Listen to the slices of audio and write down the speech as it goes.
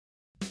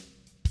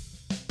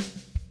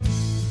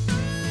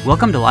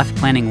Welcome to Life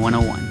Planning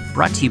 101,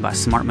 brought to you by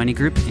Smart Money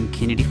Group and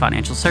Kennedy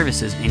Financial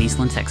Services in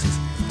Eastland, Texas.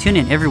 Tune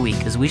in every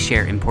week as we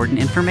share important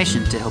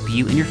information to help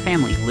you and your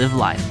family live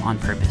life on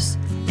purpose.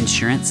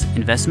 Insurance,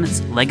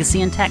 investments,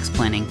 legacy and tax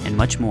planning, and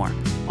much more.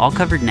 All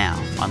covered now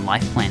on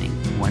Life Planning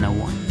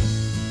 101.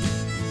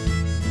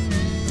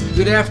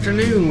 Good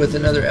afternoon with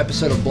another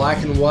episode of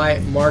Black and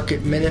White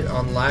Market Minute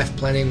on Life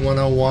Planning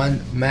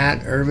 101.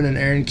 Matt, Ervin, and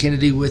Aaron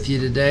Kennedy with you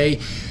today.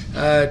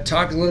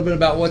 Talk a little bit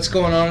about what's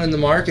going on in the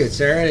markets,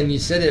 Aaron. And you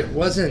said it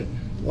wasn't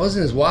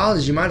as wild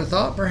as you might have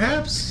thought,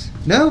 perhaps?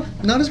 No,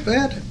 not as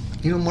bad.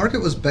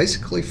 Market was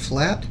basically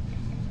flat.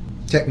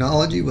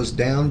 Technology was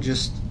down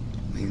just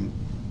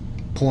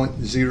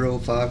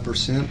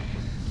 0.05%.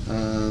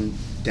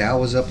 Dow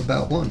was up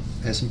about 1.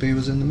 S&P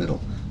was in the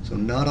middle. So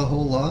not a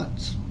whole lot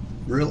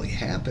really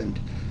happened.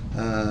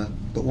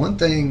 But one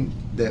thing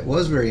that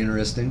was very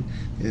interesting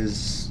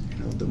is,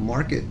 the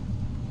market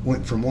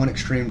went from one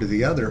extreme to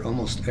the other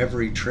almost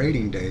every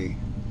trading day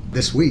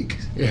this week.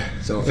 Yeah.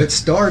 So if it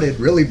started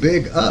really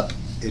big up,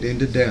 it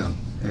ended down.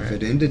 Right.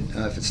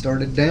 If it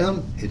started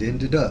down, it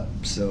ended up.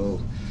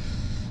 So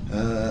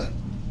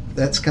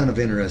that's kind of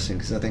interesting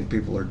because I think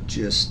people are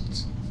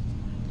just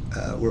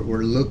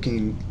we're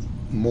looking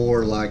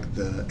more like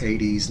the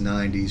 80s,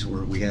 90s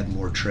where we had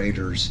more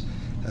traders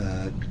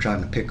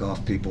trying to pick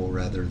off people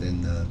rather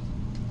than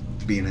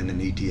being in an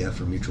ETF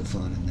or mutual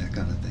fund and that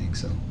kind of thing.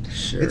 So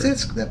sure.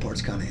 it's that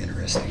part's kind of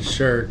interesting.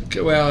 Sure.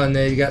 Well, and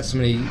they got so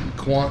many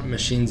quant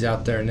machines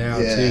out there now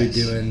too,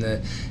 doing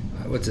the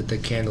the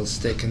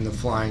candlestick and the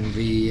flying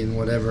V and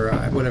whatever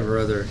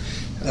other.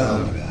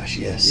 Oh my gosh,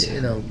 yes.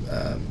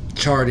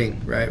 Charting,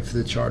 right, for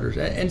the charters,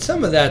 and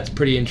some of that's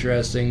pretty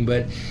interesting.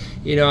 But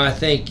I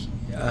think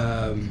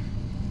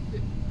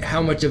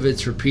how much of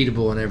it's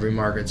repeatable in every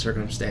market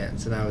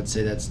circumstance, and I would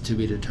say that's to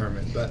be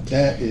determined. But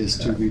that is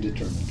to be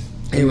determined.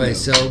 Anyway,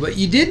 but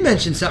you did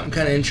mention something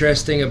kind of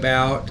interesting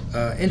about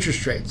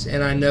interest rates,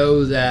 and I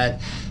know that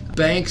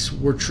banks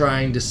were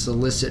trying to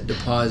solicit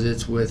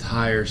deposits with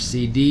higher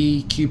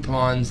CD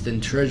coupons than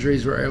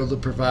treasuries were able to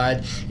provide,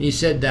 and you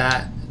said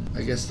that,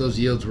 I guess those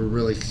yields were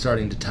really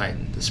starting to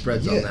tighten, the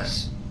spreads on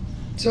that.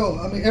 So,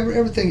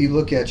 everything you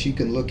look at, you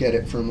can look at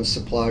it from a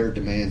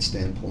supply-demand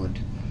standpoint,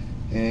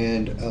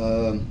 and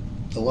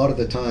a lot of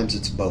the times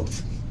it's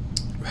both.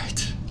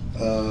 Right.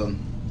 A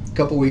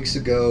couple weeks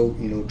ago,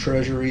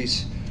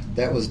 treasuries,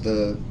 that was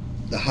the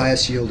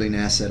highest yielding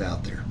asset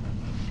out there.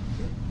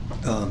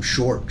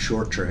 Short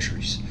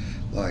treasuries,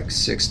 like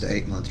 6 to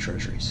 8 month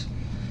treasuries.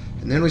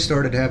 And then we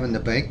started having the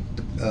bank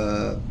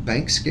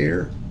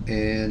scare,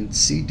 and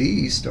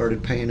CDs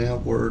started paying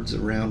outwards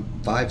around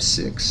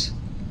 5-6.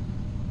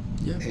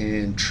 Yeah.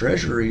 And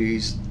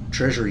treasury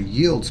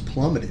yields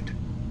plummeted.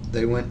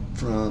 They went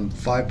from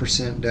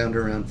 5% down to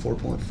around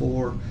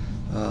 4.4.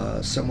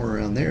 Somewhere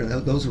around there.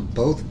 Those are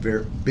both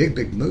very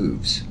big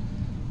moves.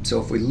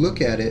 So if we look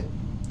at it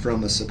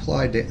from a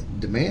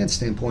supply-demand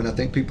standpoint, I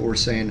think people were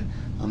saying,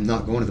 I'm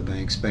not going to the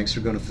banks. Banks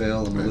are going to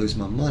fail. I'm going to lose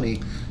my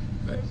money.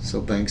 Right. So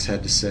banks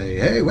had to say,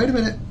 hey, wait a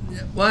minute.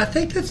 Well, I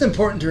think that's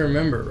important to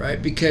remember,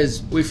 right?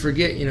 Because we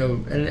forget,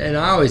 and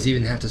I always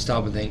even have to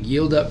stop and think,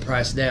 yield up,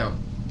 price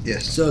down.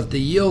 Yes. So if the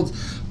yield's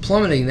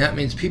plummeting, that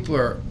means people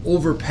are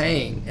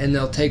overpaying, and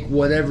they'll take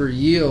whatever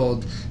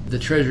yield the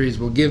treasuries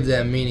will give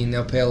them, meaning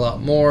they'll pay a lot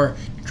more,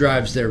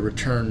 drives their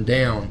return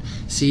down.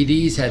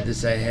 CDs had to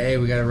say, hey,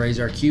 we got to raise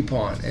our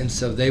coupon, and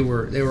so they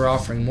were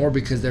offering more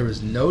because there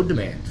was no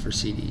demand for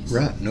CDs.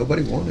 Right,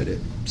 nobody wanted it,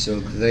 so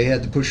they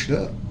had to push it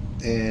up.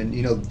 And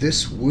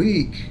this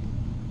week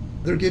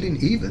they're getting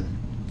even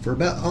for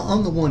about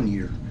on the 1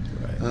 year.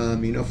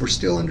 Right. If we're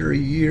still under a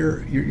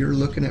year, you're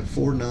looking at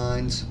 4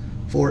 9s,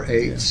 4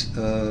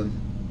 8s,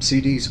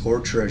 CDs or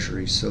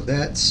treasuries. So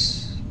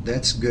that's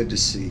good to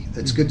see.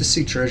 That's good to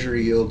see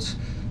treasury yields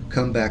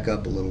come back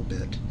up a little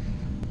bit.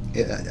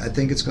 I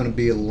think it's going to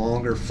be a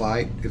longer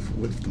fight if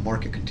the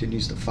market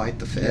continues to fight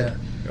the Fed.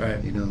 Yeah,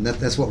 right. And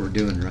that's what we're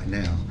doing right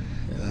now.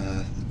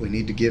 Yeah. We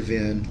need to give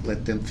in,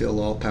 let them feel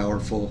all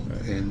powerful,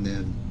 right, and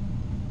then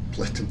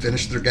let them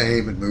finish their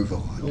game and move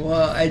on.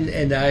 Well,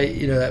 and I,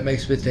 that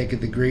makes me think of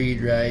the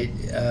greed, right?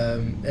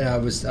 And I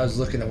was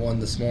looking at one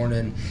this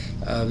morning.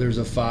 There's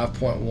a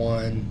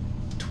 5.1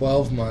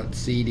 12-month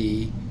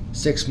CD,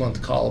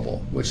 6-month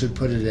callable, which would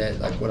put it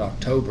at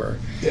October.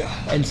 Yeah.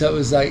 And so it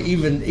was like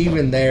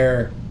even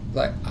there,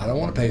 like, I don't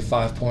want to pay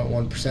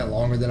 5.1%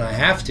 longer than I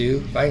have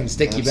to. If I can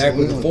stick you back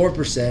with the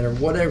 4% or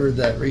whatever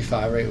the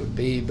refi rate would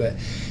be. But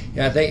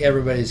I think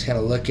everybody's kind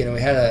of looking. And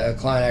we had a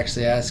client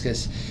actually ask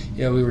us,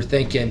 we were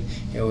thinking,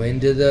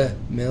 into the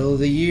middle of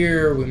the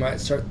year, we might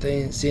start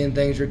seeing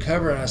things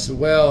recover. And I said,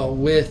 well,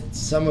 with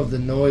some of the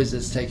noise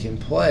that's taking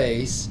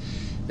place,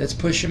 that's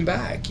pushing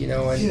back,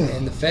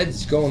 and the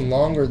Fed's going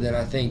longer than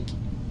I think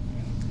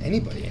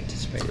anybody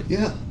anticipated.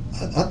 Yeah,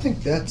 I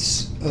think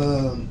that's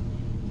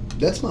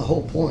my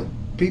whole point.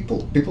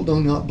 People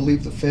do not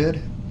believe the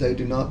Fed. They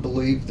do not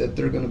believe that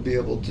they're going to be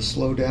able to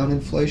slow down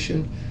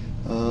inflation.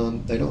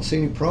 They don't see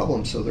any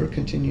problem, so they're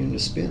continuing to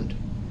spend.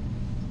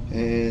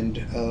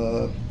 And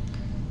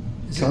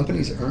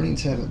companies'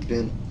 earnings haven't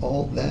been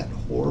all that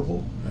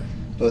horrible, Right.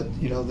 but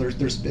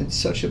there's been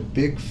such a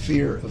big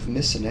fear of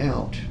missing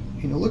out.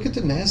 Look at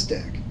the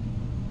NASDAQ.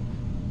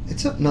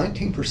 It's up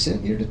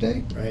 19% year to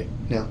date. Right.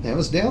 Now that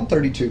was down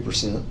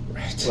 32%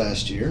 Right.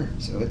 last year,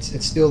 so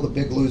it's still the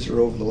big loser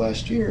over the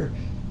last year,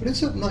 but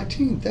it's up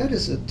 19. That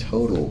is a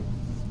total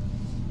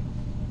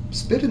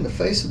spit in the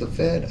face of the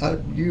Fed.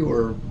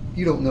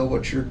 You don't know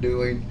what you're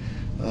doing.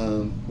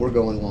 We're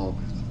going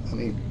long. I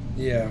mean,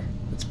 Yeah,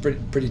 it's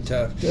pretty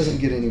tough. it doesn't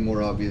get any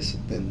more obvious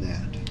than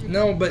that.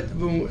 No, but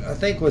I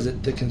think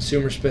the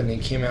consumer spending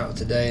came out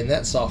today, and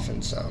that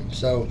softened some.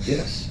 So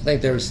Yes. I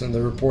think there was some of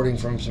the reporting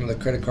from some of the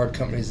credit card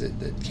companies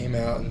that came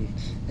out,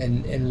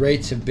 and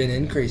rates have been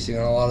increasing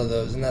on a lot of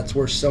those, and that's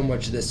where so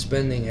much of this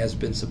spending has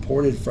been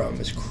supported from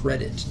is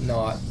credit,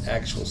 not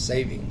actual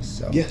savings.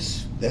 So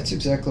Yes, that's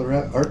exactly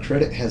right. Our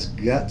credit has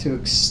got to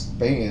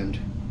expand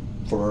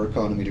for our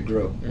economy to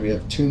grow. We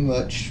have too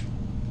much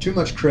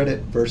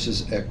credit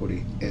versus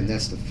equity, and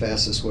that's the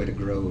fastest way to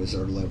grow is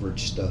our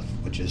leverage stuff,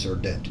 which is our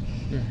debt.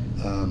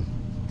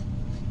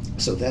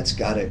 So that's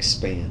got to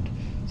expand.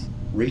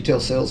 Retail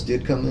sales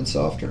did come in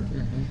softer.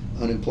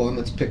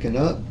 Unemployment's picking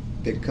up.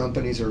 Big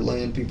companies are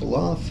laying people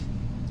off.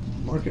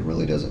 The market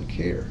really doesn't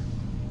care.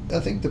 I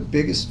think the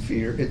biggest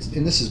fear,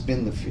 and this has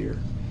been the fear,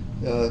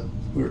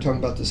 we were talking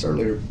about this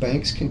earlier,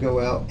 banks can go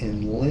out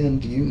and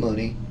lend you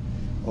money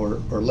or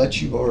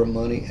let you borrow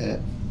money at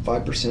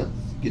 5%,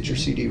 get your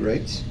CD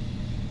rates.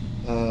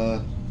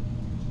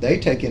 They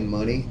take in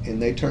money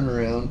and they turn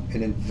around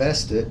and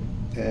invest it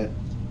at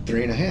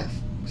 3.5%,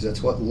 because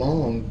that's what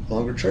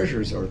longer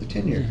treasuries are, the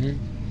 10-year.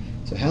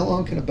 So how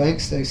long can a bank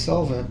stay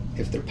solvent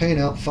if they're paying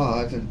out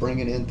 5 and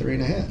bringing in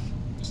 3.5?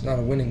 it's not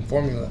a winning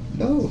formula.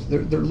 No,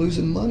 they're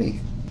losing money.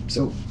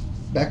 So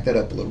back that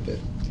up a little bit.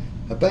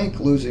 A bank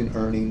losing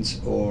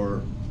earnings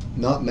or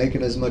not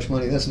making as much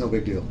money, that's no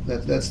big deal.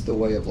 That's the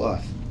way of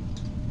life.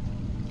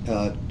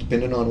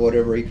 Depending on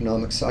whatever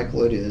economic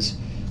cycle it is,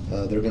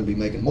 they're going to be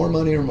making more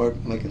money or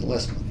making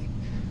less money.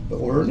 But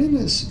we're in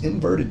this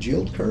inverted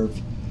yield curve.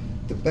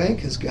 The bank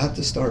has got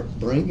to start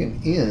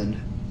bringing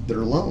in their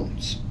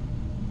loans.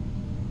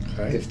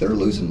 Okay. If they're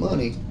losing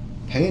money,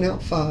 paying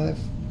out 5,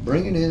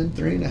 bringing in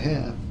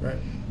 3.5, Right.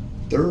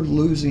 they're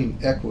losing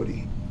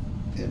equity.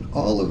 And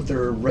all of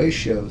their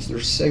ratios,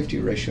 their safety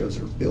ratios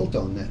are built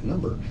on that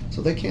number.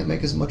 So they can't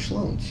make as much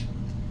loans.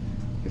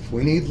 If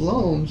we need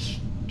loans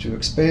to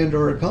expand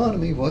our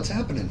economy, what's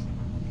happening?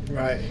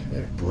 Right.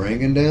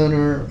 Bringing down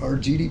our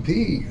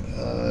GDP.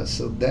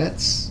 So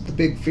that's the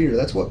big fear.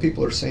 That's what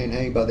people are saying,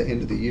 hey, by the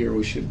end of the year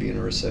we should be in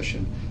a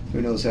recession.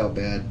 Who knows how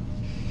bad?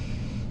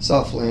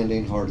 Soft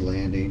landing, hard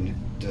landing,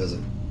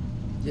 doesn't.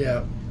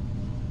 Yeah.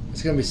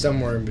 It's going to be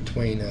somewhere in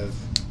between of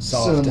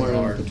soft Somewhere and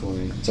hard. in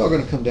between. It's all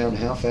going to come down to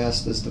how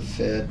fast does the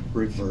Fed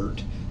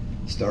revert,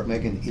 start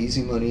making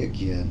easy money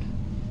again,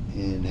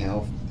 and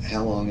how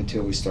long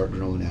until we start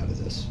growing out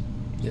of this.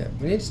 Yeah,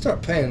 we need to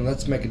start paying.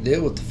 Let's make a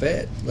deal with the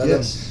Fed. Let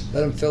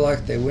them feel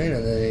like they win,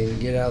 and then they can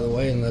get out of the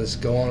way and let us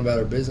go on about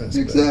our business.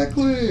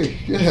 Exactly.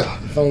 Yeah.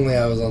 But if only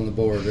I was on the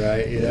board,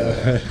 right? You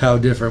know, how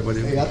different would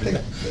it be? Hey, I think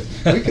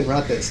we can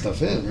write that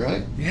stuff in,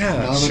 right? Yeah,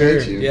 Nominate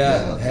sure. you?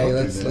 Yeah. I'll Hey, do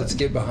let's that.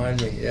 get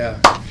behind me. Yeah.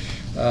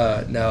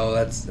 No,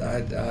 that's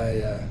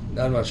I'm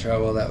not sure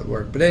how well that would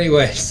work. But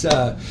anyways,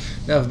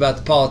 enough about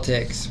the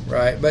politics,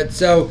 right? But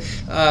so.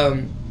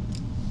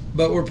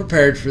 But we're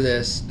prepared for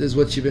this. This is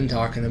what you've been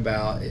talking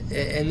about.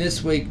 And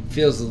this week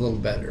feels a little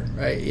better,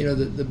 right? You know,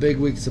 the big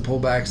weeks, the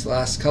pullbacks, the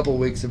last couple of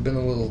weeks have been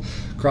a little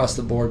across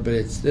the board, but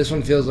this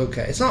one feels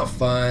okay. It's not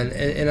fun.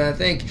 And I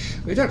think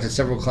we talked to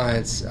several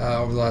clients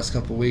over the last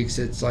couple of weeks.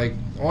 It's like,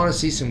 I want to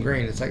see some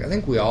green. It's like, I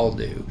think we all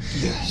do.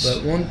 Yes.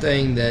 But one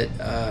thing that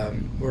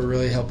we're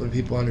really helping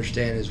people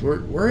understand is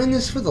we're in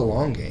this for the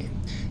long game.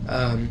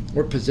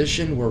 We're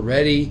positioned. We're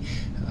ready.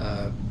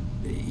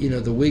 You know,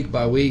 the week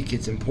by week,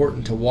 it's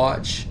important to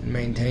watch and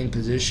maintain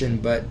position,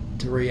 but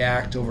to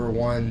react over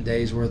one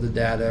day's worth of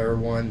data or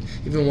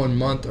even 1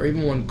 month or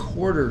even 1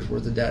 quarter's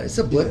worth of data. It's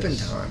a blip in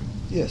time.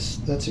 Yes,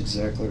 that's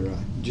exactly right.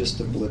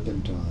 Just a blip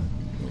in time.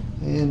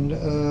 And,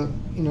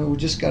 you know, we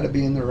just got to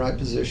be in the right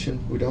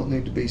position. We don't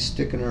need to be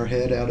sticking our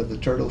head out of the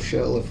turtle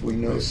shell if we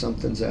know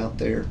something's out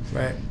there.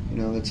 Right. You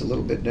know, that's a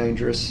little bit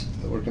dangerous.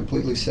 We're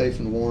completely safe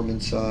and warm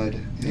inside,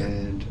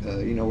 and,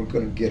 you know, we're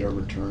going to get our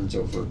returns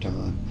over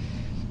time.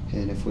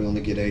 And if we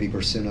only get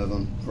 80% of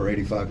them or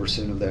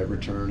 85% of that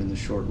return in the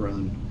short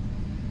run,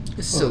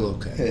 It's still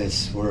okay.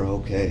 We're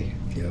okay.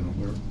 Yeah. You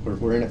know,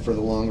 we're in it for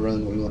the long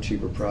run. We want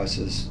cheaper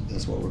prices.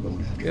 That's what we're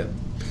going after. Yep.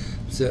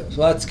 So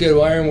that's good,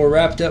 Aaron. We're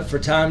wrapped up for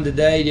time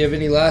today. Do you have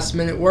any last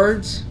minute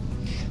words?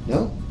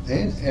 No,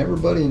 and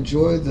everybody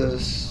enjoy the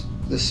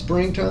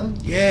springtime.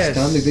 Yes. It's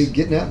time to be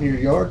getting out in your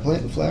yard,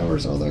 planting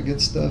flowers, all that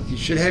good stuff. You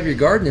should have your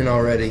gardening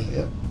already.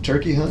 Yep.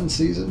 Turkey hunting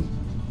season.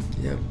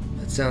 Yep.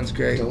 sounds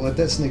great. Don't let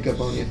that sneak up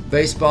on you.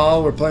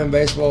 Baseball, we're playing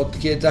baseball with the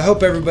kids. I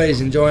hope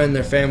everybody's enjoying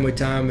their family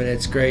time, and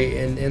it's great.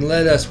 And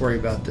let us worry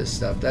about this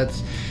stuff.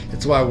 That's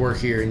why we're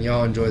here, and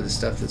y'all enjoy the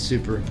stuff that's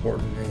super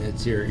important, and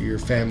it's your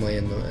family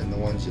and the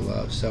ones you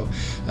love. So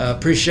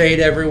appreciate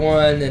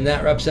everyone, and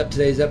that wraps up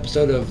today's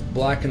episode of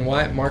Black and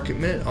White Market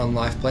Minute on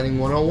Life Planning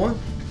 101.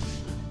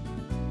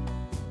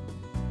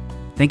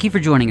 Thank you for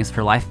joining us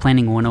for Life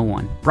Planning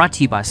 101, brought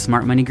to you by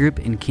Smart Money Group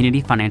and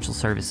Kennedy Financial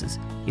Services.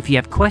 If you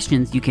have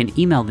questions, you can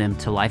email them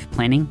to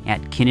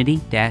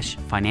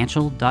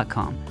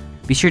lifeplanning@kennedy-financial.com.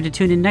 Be sure to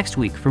tune in next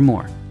week for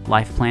more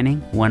Life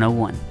Planning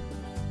 101.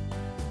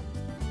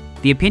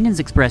 The opinions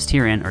expressed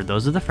herein are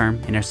those of the firm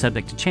and are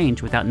subject to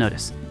change without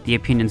notice. The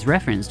opinions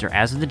referenced are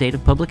as of the date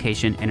of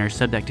publication and are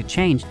subject to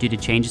change due to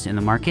changes in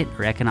the market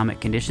or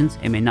economic conditions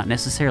and may not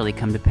necessarily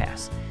come to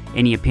pass.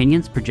 Any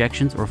opinions,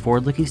 projections, or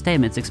forward-looking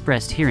statements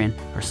expressed herein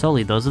are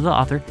solely those of the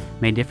author,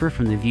 may differ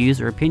from the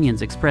views or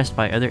opinions expressed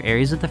by other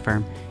areas of the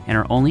firm, and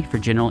are only for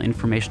general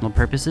informational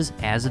purposes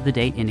as of the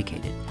date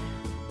indicated.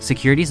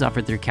 Securities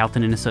offered through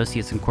Calton &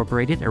 Associates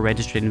Incorporated, a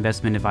registered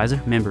investment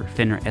advisor, member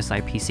FINRA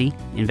SIPC.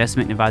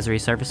 Investment advisory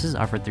services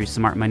offered through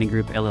Smart Money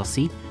Group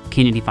LLC.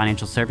 Kennedy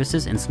Financial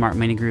Services and Smart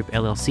Money Group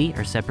LLC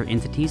are separate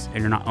entities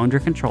and are not owned or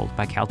controlled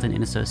by Calton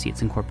 &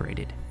 Associates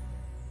Incorporated.